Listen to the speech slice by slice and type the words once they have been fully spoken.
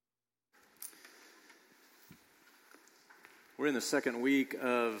We're in the second week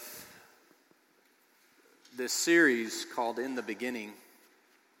of this series called In the Beginning.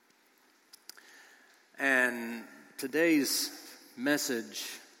 And today's message,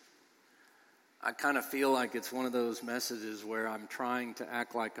 I kind of feel like it's one of those messages where I'm trying to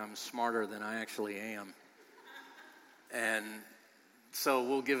act like I'm smarter than I actually am. And so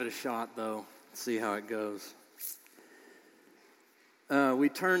we'll give it a shot, though, see how it goes. We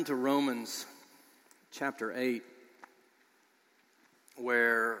turn to Romans chapter 8,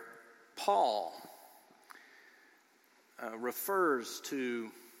 where Paul refers to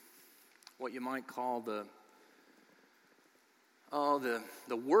what you might call the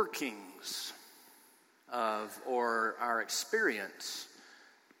workings of, or our experience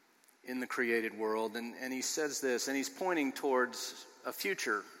in the created world. And he says this, and he's pointing towards a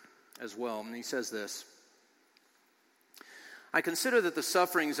future as well. And he says this: I consider that the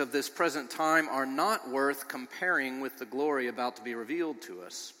sufferings of this present time are not worth comparing with the glory about to be revealed to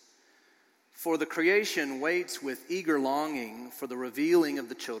us. For the creation waits with eager longing for the revealing of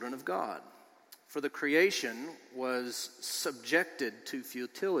the children of God. For the creation was subjected to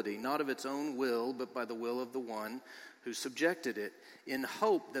futility, not of its own will, but by the will of the one who subjected it, in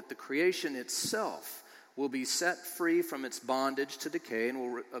hope that the creation itself will be set free from its bondage to decay and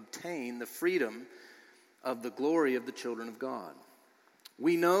will obtain the freedom of the glory of the children of God.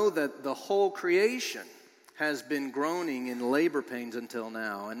 We know that the whole creation has been groaning in labor pains until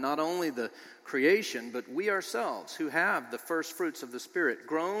now, and not only the creation, but we ourselves, who have the first fruits of the Spirit,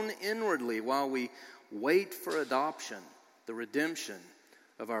 groan inwardly while we wait for adoption, the redemption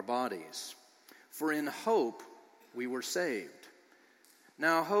of our bodies. For in hope we were saved.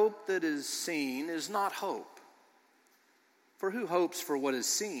 Now hope that is seen is not hope. For who hopes for what is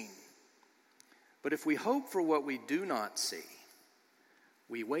seen? But if we hope for what we do not see,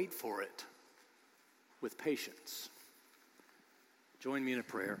 we wait for it with patience. Join me in a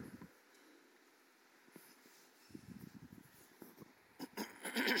prayer.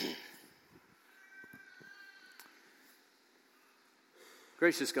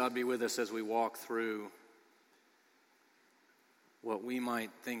 Gracious God, be with us as we walk through what we might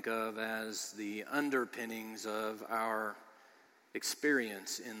think of as the underpinnings of our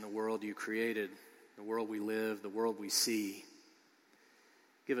experience in the world you created, the world we live, the world we see.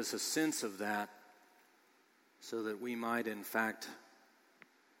 Give us a sense of that so that we might, in fact,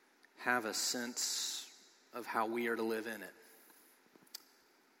 have a sense of how we are to live in it.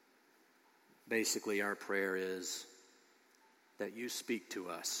 Basically, our prayer is that you speak to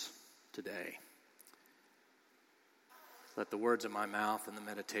us today. Let the words of my mouth and the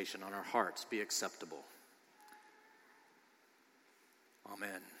meditation on our hearts be acceptable.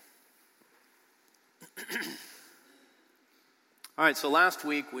 Amen. All right, so last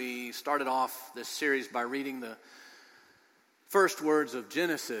week we started off this series by reading the first words of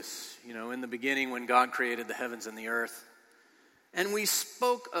Genesis, in the beginning when God created the heavens and the earth. And we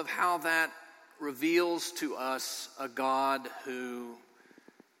spoke of how that reveals to us a God who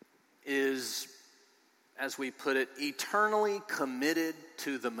is, as we put it, eternally committed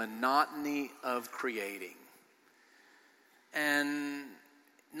to the monotony of creating. And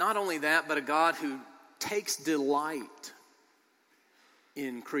not only that, but a God who takes delight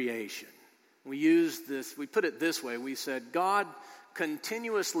in creation. We put it this way. We said God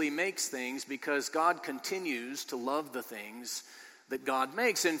continuously makes things because God continues to love the things that God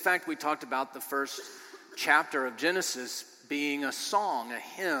makes. In fact, we talked about the first chapter of Genesis being a song, a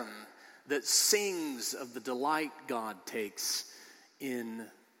hymn that sings of the delight God takes in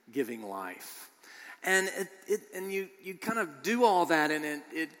giving life. And you kind of do all that, and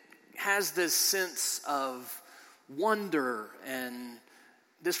it has this sense of wonder and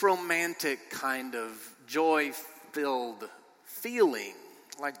this romantic kind of joy-filled feeling,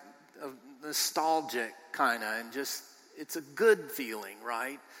 like a nostalgic kind of, and just, it's a good feeling,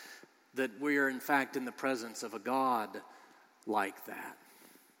 right? That we are in fact in the presence of a God like that.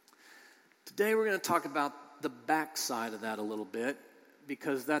 Today we're going to talk about the backside of that a little bit,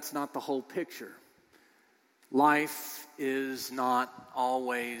 because that's not the whole picture. Life is not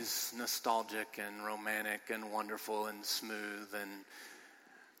always nostalgic and romantic and wonderful and smooth, and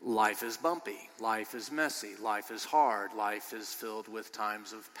life is bumpy, life is messy, life is hard, life is filled with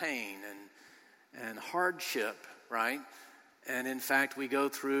times of pain and hardship, right? And in fact, we go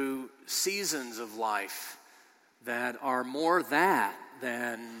through seasons of life that are more that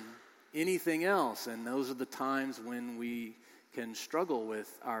than anything else, and those are the times when we can struggle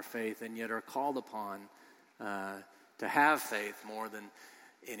with our faith and yet are called upon to have faith more than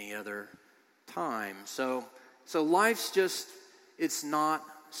any other time. So life's just, it's not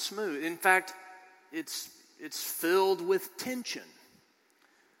smooth. In fact, it's it's filled with tension.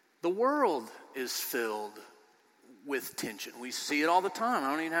 The world is filled with tension. We see it all the time.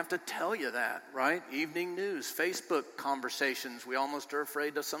 I don't even have to tell you that, right? Evening news, Facebook conversations. We almost are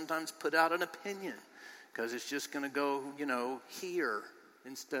afraid to sometimes put out an opinion because it's just going to go, here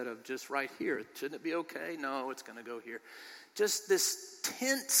instead of just right here. Shouldn't it be okay? No, it's going to go here. Just this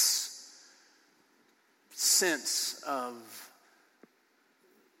tense sense of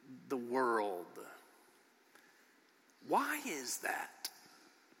the world. Why is that?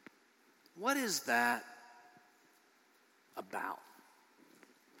 What is that about?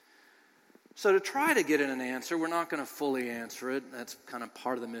 So to try to get in an answer, we're not going to fully answer it. That's kind of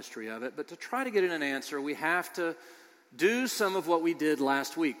part of the mystery of it. But to try to get in an answer, we have to do some of what we did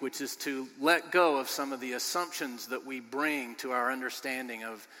last week, which is to let go of some of the assumptions that we bring to our understanding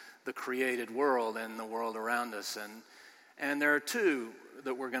of the created world and the world around us. And there are two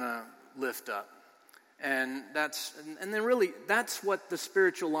that we're going to lift up. And then really that's what the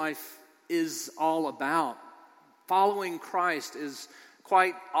spiritual life is all about. Following Christ is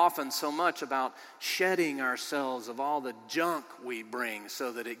quite often so much about shedding ourselves of all the junk we bring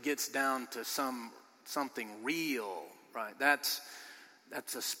so that it gets down to something real, right? That's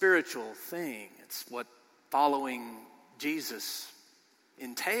a spiritual thing. It's what following Jesus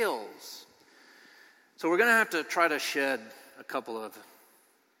entails. So we're going to have to try to shed a couple of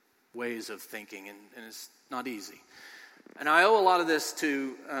ways of thinking, and it's not easy. And I owe a lot of this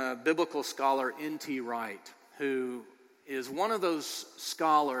to biblical scholar N.T. Wright, who is one of those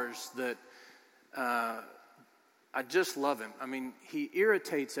scholars that I just love him. I mean, he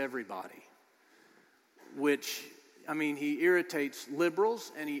irritates everybody, he irritates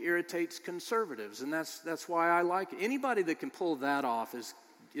liberals and he irritates conservatives, and that's why I like it. Anybody that can pull that off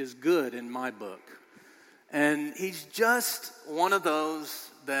is good in my book. And he's just one of those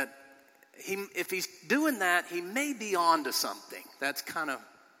that if he's doing that, he may be on to something. That's kind of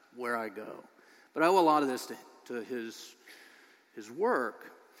where I go. But I owe a lot of this to his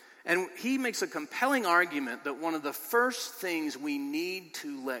work. And he makes a compelling argument that one of the first things we need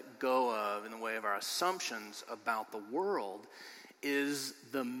to let go of in the way of our assumptions about the world is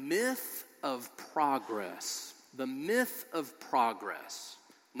the myth of progress. The myth of progress.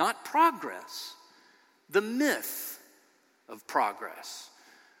 Not progress. The myth of progress.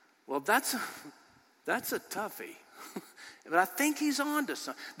 Well, that's a toughie. But I think he's on to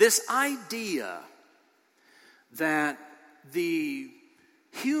something. This idea that the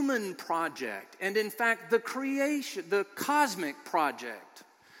human project, and in fact the creation, the cosmic project,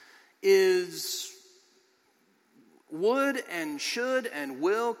 would and should and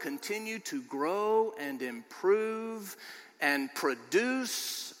will continue to grow and improve and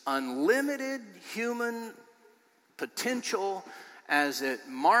produce unlimited human potential as it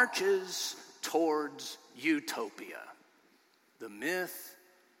marches towards utopia. The myth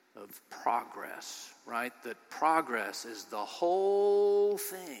of progress, right? That progress is the whole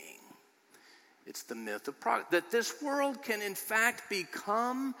thing. It's the myth of progress. That this world can in fact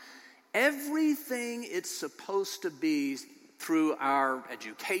become everything it's supposed to be through our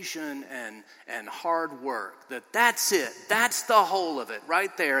education and hard work. That's it. That's the whole of it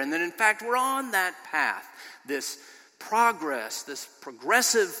right there. And then in fact we're on that path. This progress, this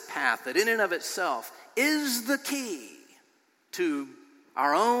progressive path that in and of itself is the key to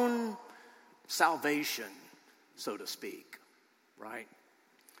our own salvation, so to speak, right?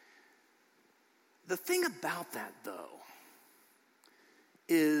 The thing about that, though,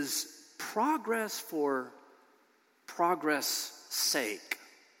 is progress for progress' sake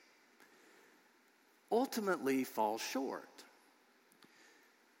ultimately falls short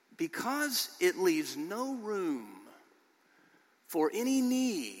because it leaves no room for any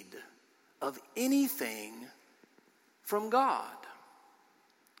need of anything from God.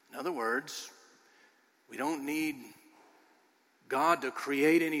 In other words, we don't need God to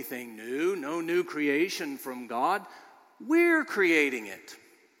create anything new, no new creation from God. We're creating it.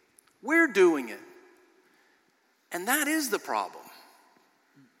 We're doing it. And that is the problem,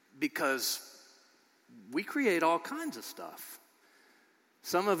 because we create all kinds of stuff.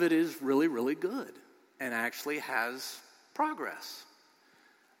 Some of it is really, really good and actually has progress.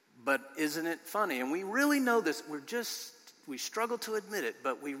 But isn't it funny? And we really know this. We struggle to admit it,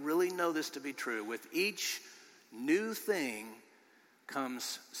 but we really know this to be true. With each new thing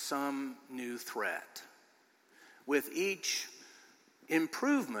comes some new threat. With each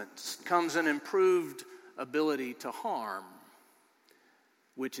improvement comes an improved ability to harm,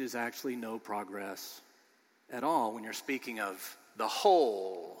 which is actually no progress at all when you're speaking of the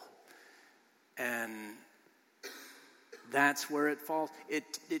whole. And That's where it falls.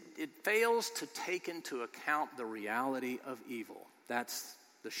 It fails to take into account the reality of evil. That's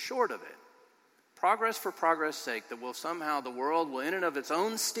the short of it. Progress for progress' sake, that will somehow the world will in and of its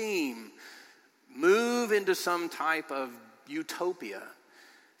own steam move into some type of utopia,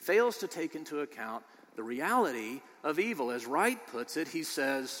 fails to take into account the reality of evil. As Wright puts it, he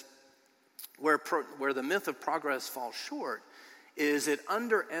says, where the myth of progress falls short is it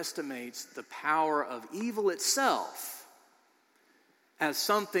underestimates the power of evil itself as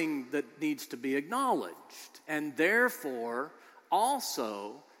something that needs to be acknowledged, and therefore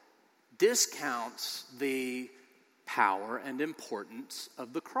also discounts the power and importance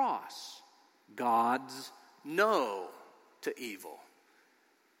of the cross, God's no to evil,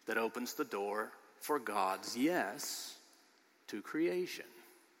 that opens the door for God's yes to creation.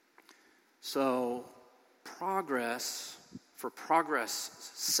 So progress for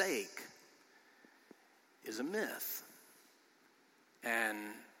progress' sake is a myth, and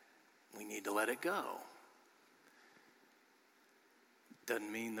we need to let it go.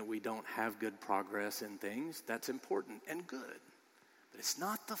 Doesn't mean that we don't have good progress in things. That's important and good, but it's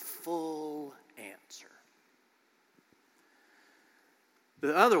not the full answer.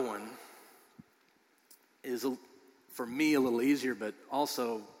 The other one is, for me, a little easier, but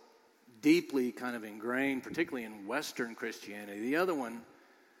also deeply kind of ingrained, particularly in Western Christianity. The other one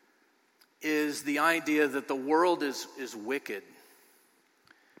is the idea that the world is wicked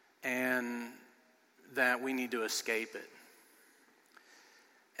and that we need to escape it.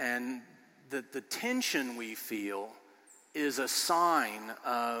 And that the tension we feel is a sign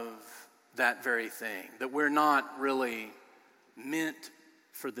of that very thing, that we're not really meant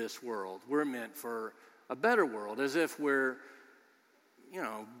for this world. We're meant for a better world, as if we're,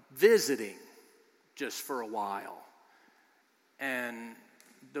 visiting just for a while. And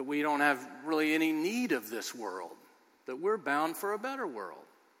that we don't have really any need of this world, that we're bound for a better world.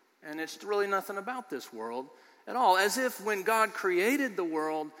 And it's really nothing about this world at all. As if when God created the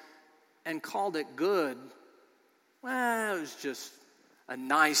world and called it good, well, it was just a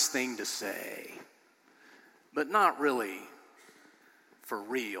nice thing to say, but not really for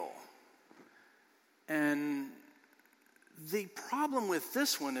real. And the problem with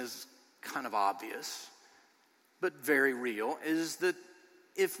this one is kind of obvious, but very real, is that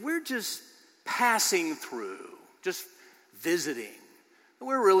if we're just passing through, just visiting,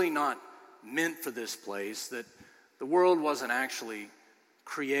 we're really not meant for this place, that the world wasn't actually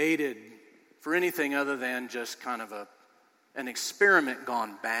created for anything other than just kind of an experiment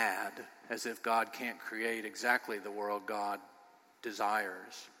gone bad, as if God can't create exactly the world God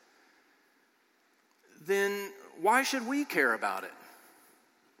desires, then why should we care about it?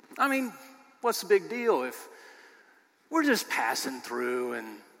 I mean, what's the big deal if we're just passing through and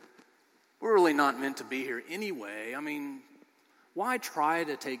we're really not meant to be here anyway? I mean, why try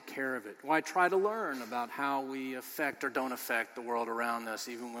to take care of it? Why try to learn about how we affect or don't affect the world around us,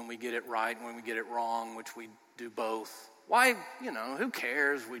 even when we get it right and when we get it wrong, which we do both? Why, who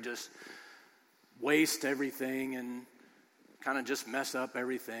cares? We just waste everything and kind of just mess up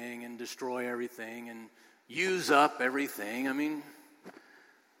everything and destroy everything and use up everything. I mean,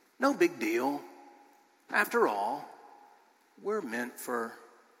 no big deal. After all, we're meant for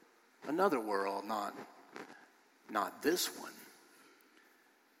another world, not this one.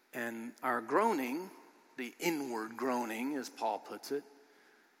 And our groaning, the inward groaning, as Paul puts it,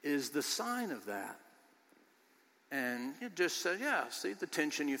 is the sign of that. And it just says, see the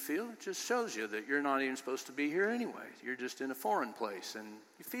tension you feel? It just shows you that you're not even supposed to be here anyway. You're just in a foreign place, and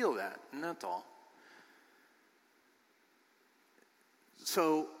you feel that, and that's all.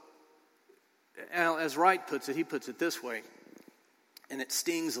 So, as Wright puts it, he puts it this way, and it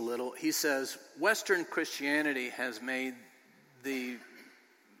stings a little. He says, Western Christianity has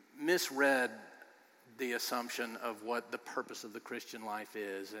misread the assumption of what the purpose of the Christian life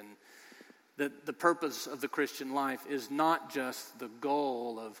is, and that the purpose of the Christian life is not just the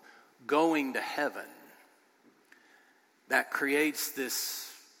goal of going to heaven. That creates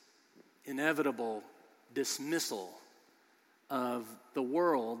this inevitable dismissal of the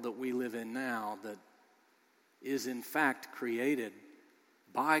world that we live in now, that is in fact created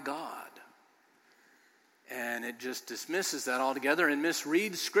by God. And it just dismisses that altogether and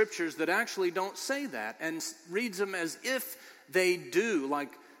misreads scriptures that actually don't say that, and reads them as if they do,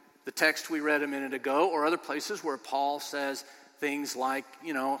 like the text we read a minute ago, or other places where Paul says, things like,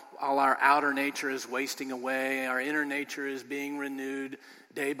 all our outer nature is wasting away, our inner nature is being renewed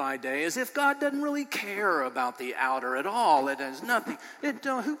day by day, as if God doesn't really care about the outer at all. It has nothing.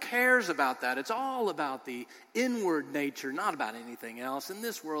 Who cares about that? It's all about the inward nature, not about anything else. And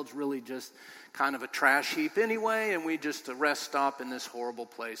this world's really just kind of a trash heap anyway, and we just rest stop in this horrible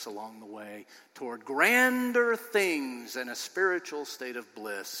place along the way toward grander things and a spiritual state of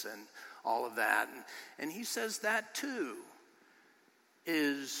bliss and all of that. And he says that too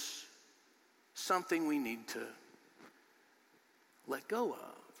is something we need to let go of.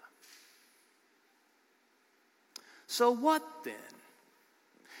 So what then?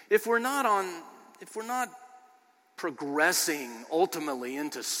 If we're not progressing ultimately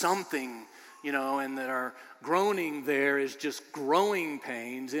into something, and that our groaning there is just growing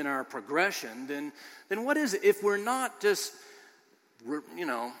pains in our progression, then what is it? If we're not just,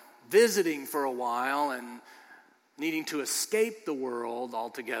 visiting for a while and needing to escape the world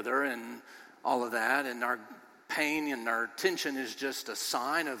altogether and all of that, and our pain and our tension is just a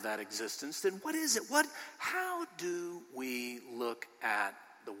sign of that existence, then what is it? How do we look at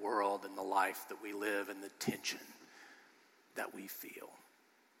the world and the life that we live and the tension that we feel?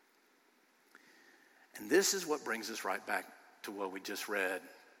 And this is what brings us right back to what we just read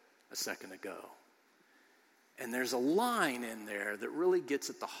a second ago. And there's a line in there that really gets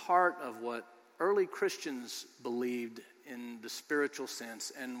at the heart of what early Christians believed in the spiritual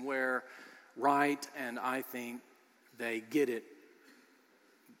sense, and where Wright and I think they get it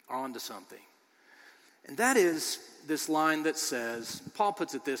onto something. And that is this line that says, Paul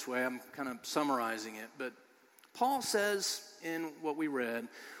puts it this way, I'm kind of summarizing it, but Paul says in what we read,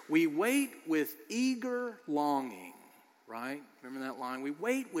 we wait with eager longing, right? Remember that line? We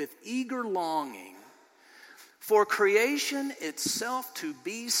wait with eager longing for creation itself to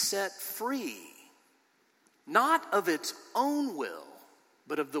be set free, not of its own will,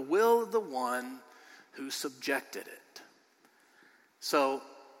 but of the will of the one who subjected it. So,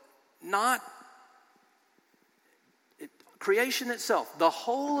 creation itself, the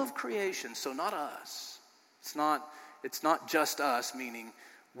whole of creation, so not us. It's not just us, meaning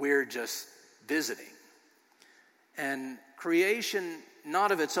we're just visiting. And creation,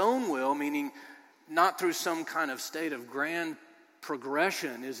 not of its own will, meaning not through some kind of state of grand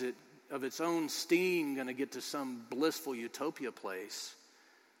progression is it of its own steam going to get to some blissful utopia place.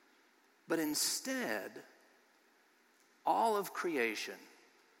 But instead, all of creation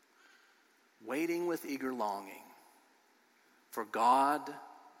waiting with eager longing for God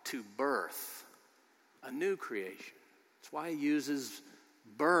to birth a new creation. That's why he uses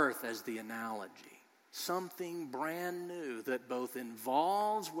birth as the analogy. Something brand new that both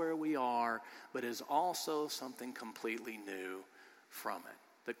involves where we are, but is also something completely new from it,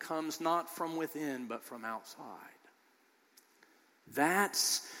 that comes not from within, but from outside.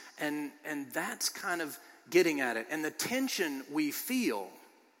 That's kind of getting at it. And the tension we feel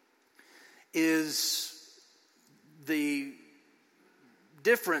is the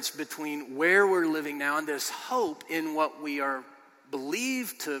difference between where we're living now and this hope in what we are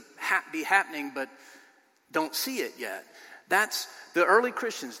believed to be happening, but don't see it yet. That's the early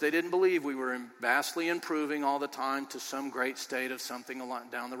Christians. They didn't believe we were vastly improving all the time to some great state of something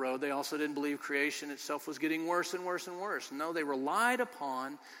down the road. They also didn't believe creation itself was getting worse and worse and worse. No, they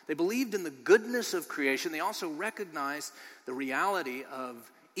believed in the goodness of creation. They also recognized the reality of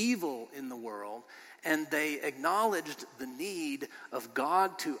evil in the world, and they acknowledged the need of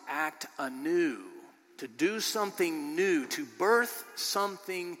God to act anew, to do something new, to birth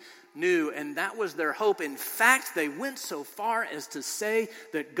something new, and that was their hope. In fact, they went so far as to say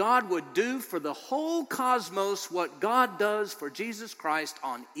that God would do for the whole cosmos what God does for Jesus Christ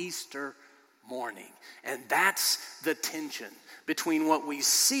on Easter morning. And that's the tension between what we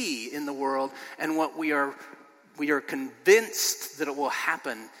see in the world and what we are convinced that it will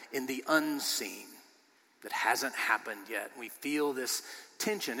happen in the unseen that hasn't happened yet. We feel this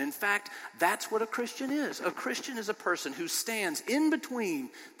tension. In fact, that's what a Christian is. A Christian is a person who stands in between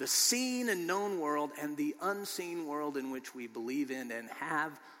the seen and known world and the unseen world in which we believe in and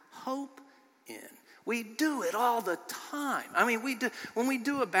have hope in. We do it all the time. I mean, when we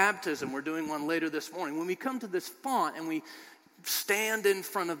do a baptism, we're doing one later this morning. When we come to this font and we stand in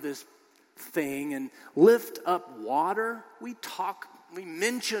front of this thing and lift up water, we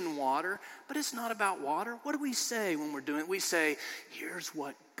mention water, but it's not about water. What do we say when we're doing it? We say, here's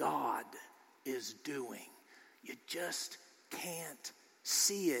what God is doing. You just can't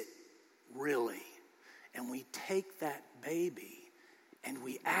see it really. And we take that baby and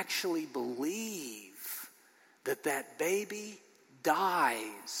we actually believe that baby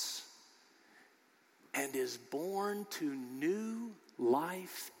dies and is born to new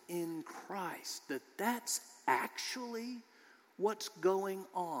life in Christ. That's actually what's going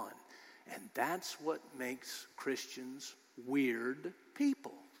on. And that's what makes Christians weird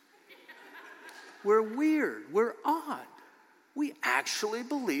people. We're weird. We're odd. We actually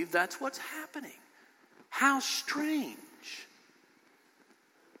believe that's what's happening. How strange.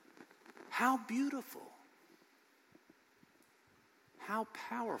 How beautiful. How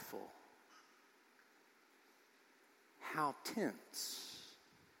powerful. How tense.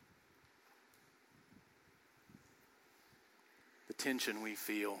 The tension we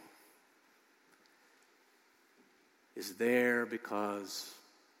feel is there because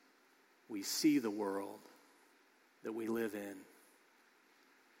we see the world that we live in.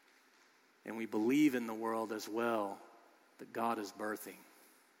 And we believe in the world as well that God is birthing.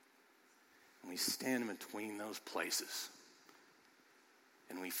 And we stand in between those places.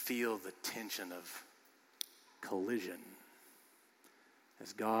 And we feel the tension of collision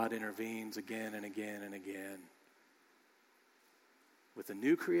as God intervenes again and again and again with a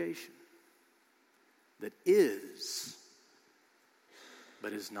new creation that is,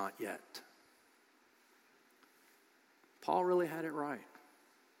 but is not yet. Paul really had it right.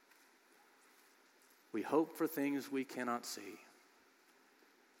 We hope for things we cannot see,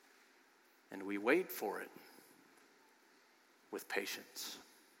 and we wait for it with patience.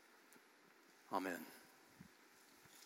 Amen.